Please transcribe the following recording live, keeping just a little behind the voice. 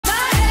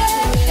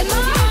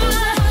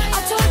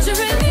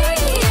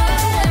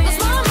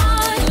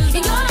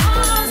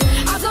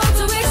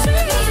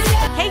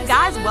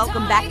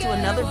back to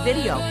another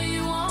video.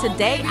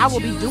 Today I will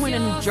be doing a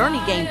new journey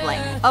gameplay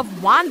of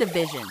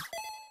WandaVision.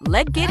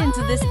 Let's get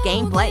into this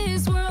gameplay.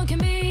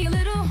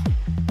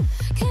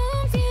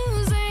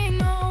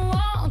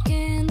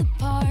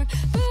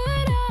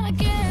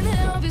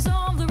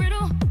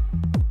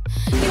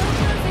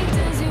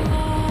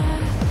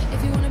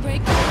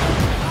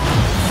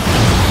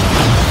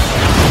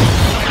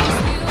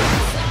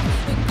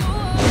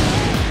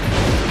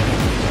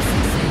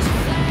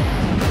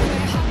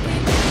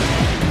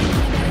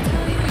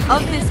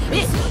 Of this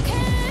bitch.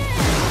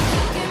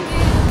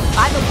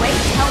 By the way,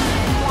 tell me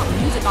if you want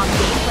music on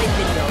gameplay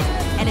videos,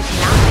 and if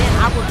not, then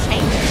I will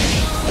change it.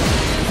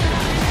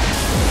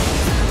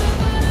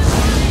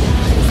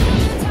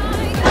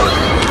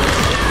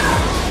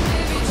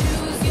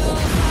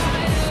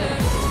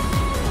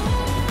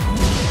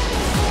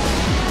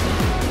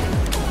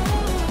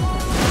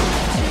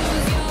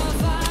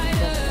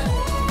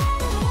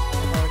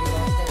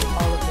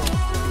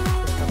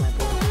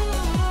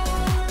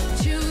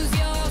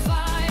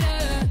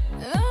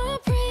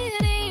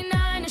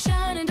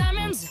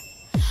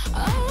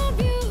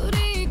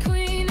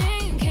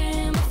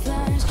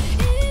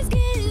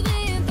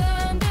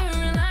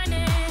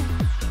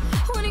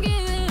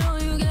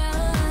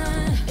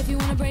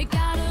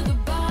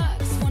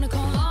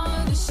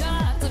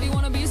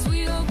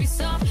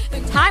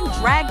 Time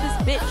drag this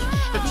bitch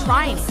for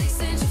trying it.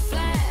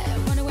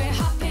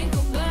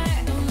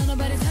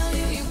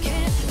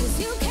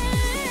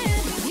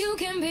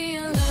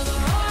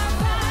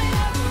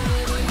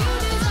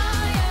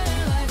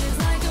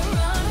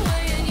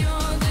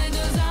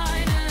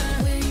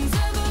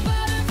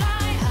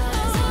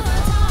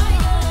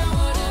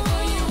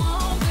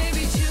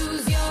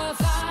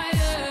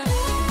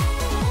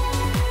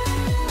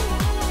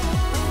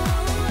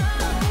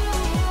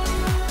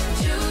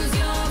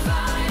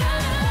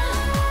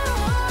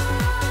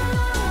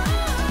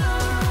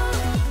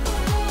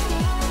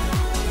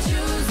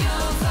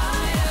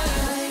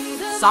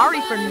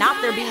 Sorry for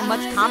not there being much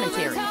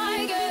commentary.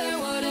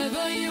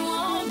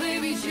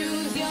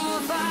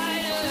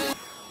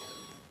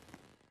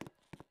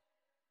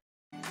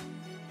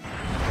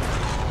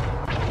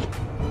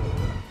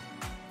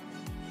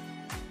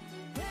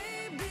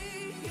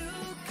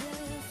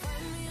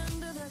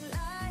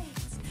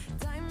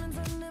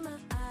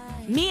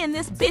 Me and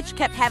this bitch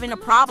kept having a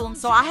problem,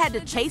 so I had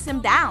to chase him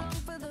down.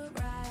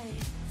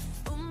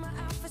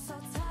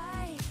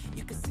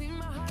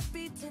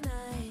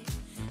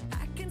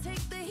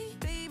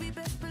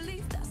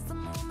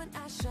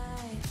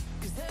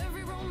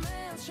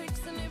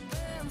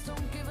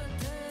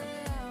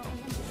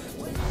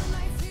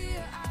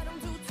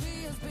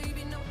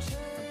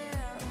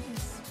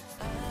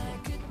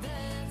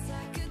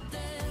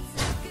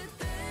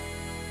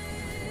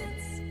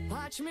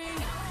 Me.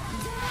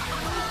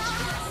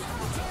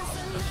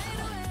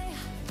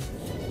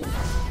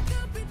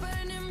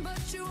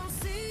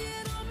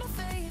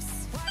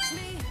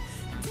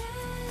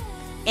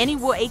 And he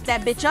will ate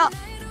that bitch up.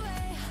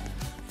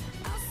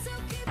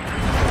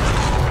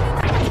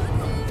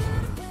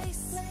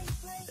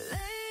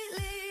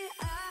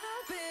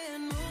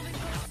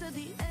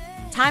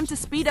 Time to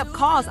speed up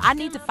cause I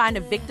need to find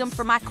a victim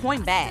for my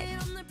coin bag.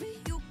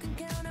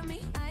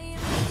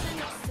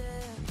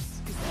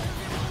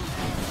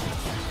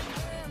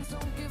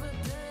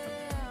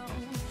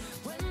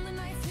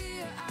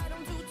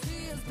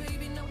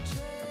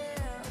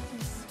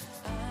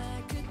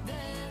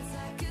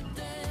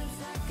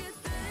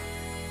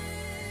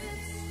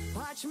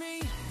 Watch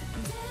me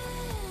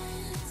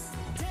dance,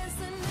 dance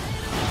the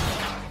night away.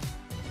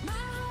 My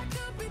heart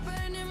could be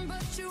burning,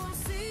 but you won't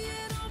see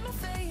it on my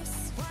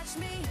face. Watch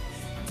me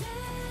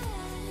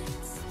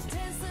dance,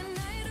 dance the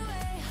night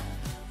away.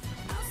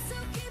 I'll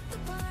still keep the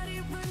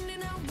party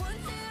running. I want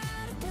it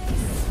out of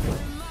place.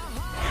 When my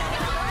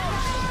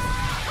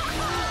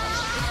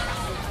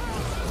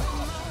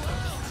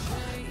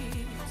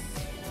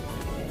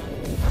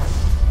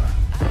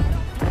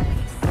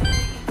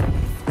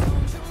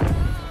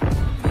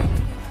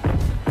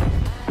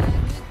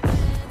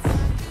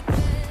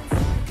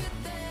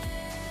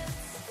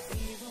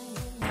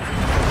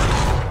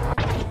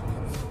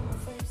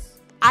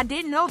I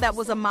didn't know that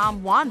was a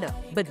mom Wanda,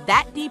 but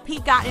that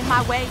DP got in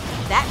my way.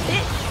 That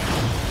bitch.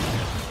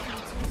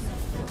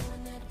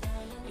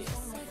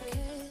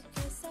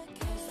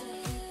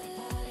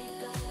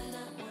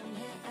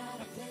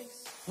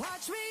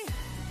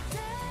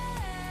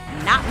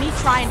 Not me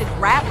trying to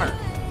grab her.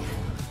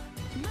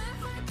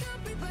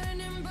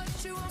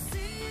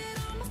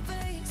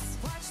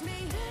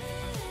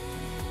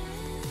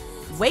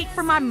 Wait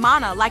for my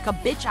mana like a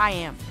bitch I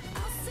am.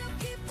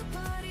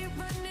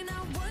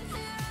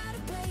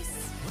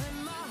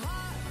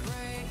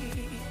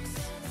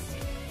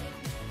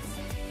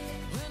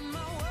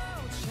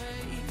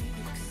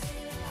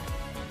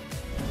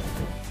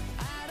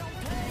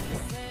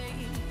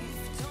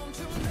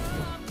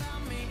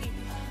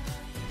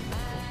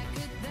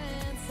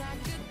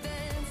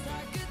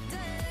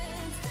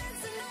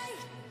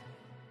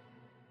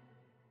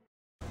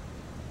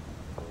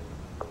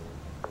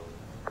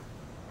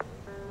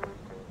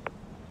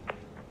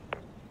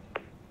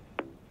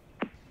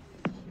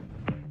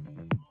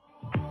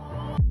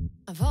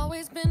 I've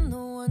always been the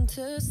one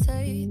to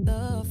say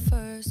the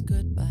first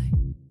goodbye.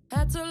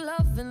 Had to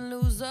love and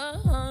lose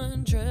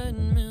 100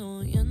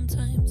 million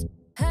times.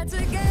 Had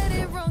to get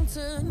it wrong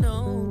to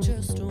know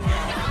just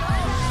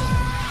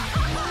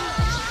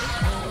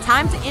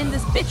Time to end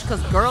this bitch,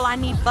 cause girl, I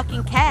need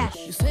fucking cash.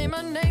 You say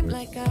my name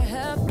like I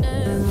have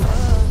never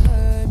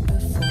heard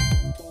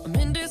before. I'm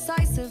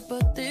indecisive,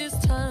 but this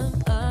time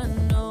I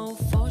know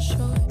for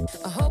sure.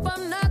 I hope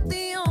I'm not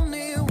the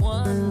only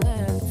one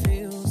that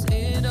feels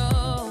it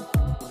all.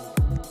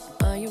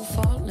 Are you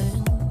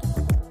falling?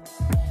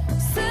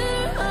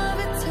 Center of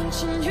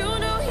attention, you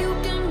know you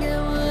can get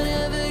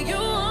whatever you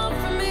want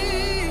from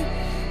me.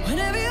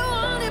 Whenever you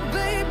want it,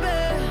 baby.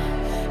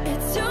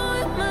 It's you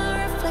and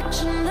my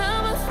reflection.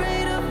 I'm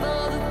afraid of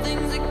all the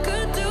things it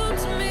could do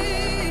to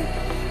me.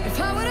 If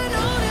I would've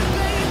known it,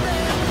 baby,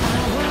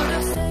 I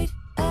would've stayed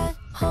at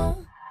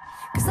home.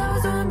 Cause I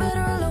was doing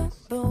better alone.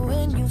 But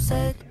when you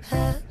said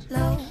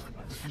hello,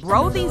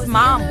 Bro, these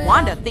mom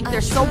Wanda think they're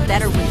so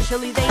better with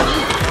chili they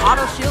need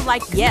auto shield.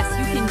 Like, yes,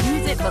 you can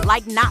use it, but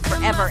like not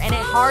forever, and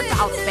it's hard to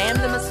outspam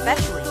them,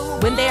 especially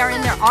when they are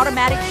in their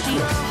automatic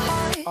shield.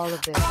 All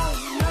of this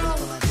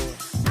until I do it.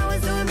 I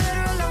was doing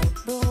better alone.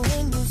 But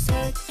when you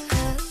said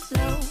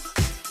hello,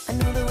 I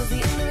knew that was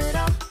the end of it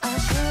all. I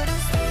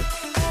should've stayed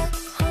at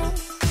home.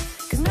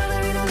 Cause now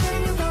there ain't no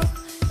letting you go.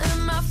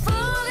 Am I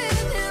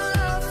falling in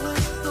love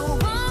with the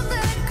one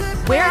that could?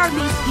 Where are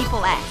these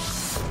people at?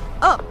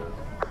 Up.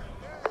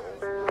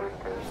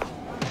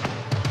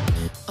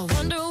 I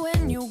wonder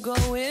when you go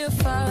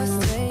if I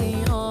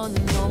stay on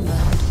your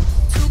mind.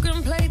 Two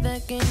can play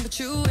that game, but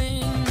you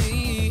win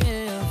me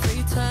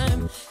every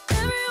time.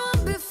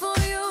 Everyone before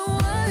you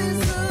was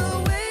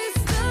a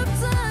waste of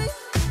time.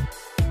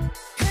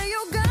 Yeah,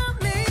 you got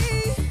me.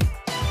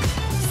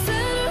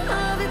 Center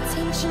of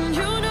attention,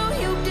 you know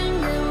you can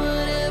get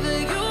whatever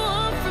you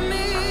want from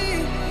me.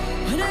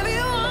 Whenever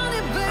you want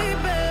it,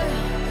 baby.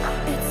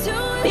 It's you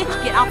and Bitch,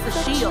 my get off the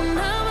reflection. shield.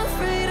 I'm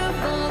afraid of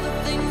all the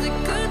things it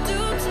could do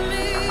to me.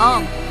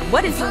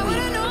 What is it?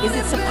 Is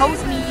it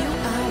supposed to be you?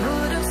 I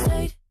would've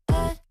stayed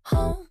at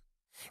home.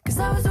 Cause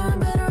I was doing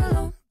better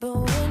alone. But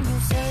when you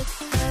said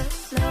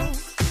hello,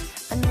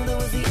 I knew that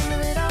was the end of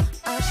it all.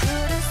 I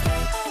should've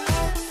stayed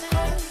at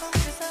home.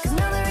 Cause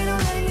now there ain't no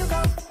letting you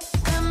go.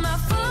 Am I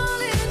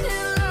falling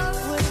in love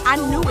with? I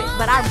knew it,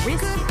 but I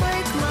risked it.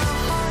 Break my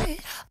heart.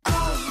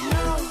 Oh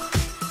no,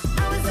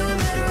 I was doing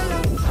better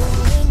alone. But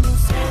when you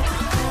said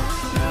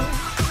hello,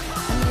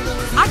 I knew that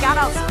was the I got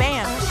out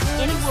spam.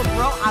 Anyway,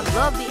 bro, I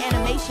love the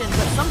animation,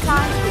 but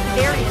sometimes it's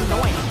very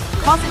annoying,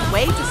 cause it's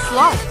way too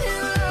slow.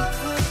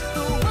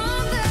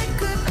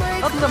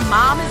 Look, the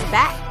mom is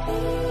back.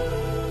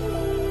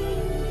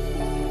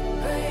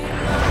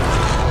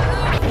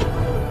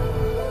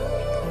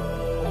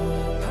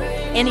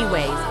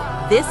 Anyways,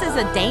 this is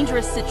a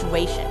dangerous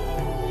situation.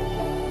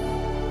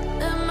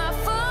 Am I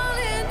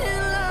falling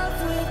in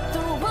love with the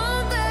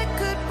one that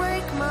could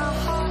break my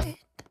heart?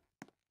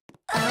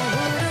 I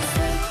would've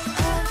stayed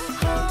at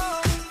home.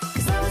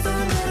 Cause I was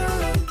doing better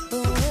alone.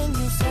 But when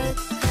you said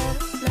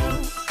hello,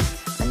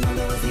 I knew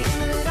that was the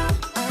end of it all.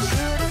 I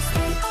should've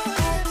stayed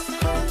at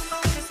home.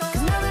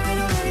 Cause now there ain't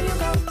no letting you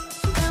go.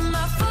 Am I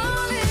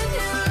falling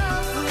in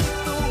love with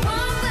the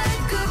one that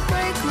could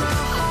break my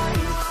heart?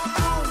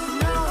 Oh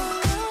no,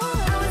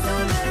 I was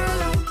doing better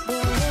alone.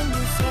 But when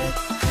you said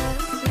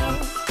hello,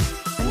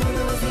 I knew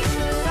that was the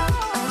end of it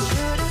all. I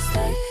should've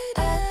stayed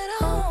at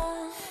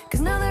home.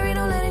 Cause now there ain't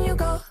no letting you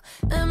go.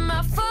 Am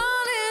I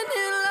falling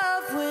in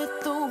love with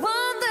the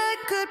one that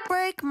could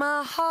break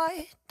my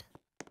heart?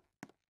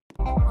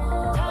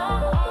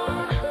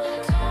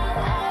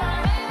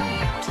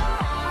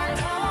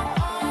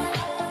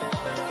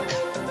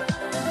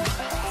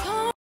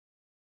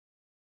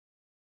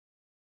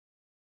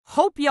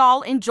 Hope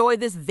y'all enjoy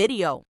this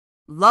video.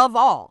 Love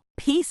all.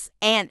 Peace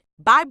and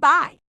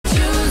bye-bye.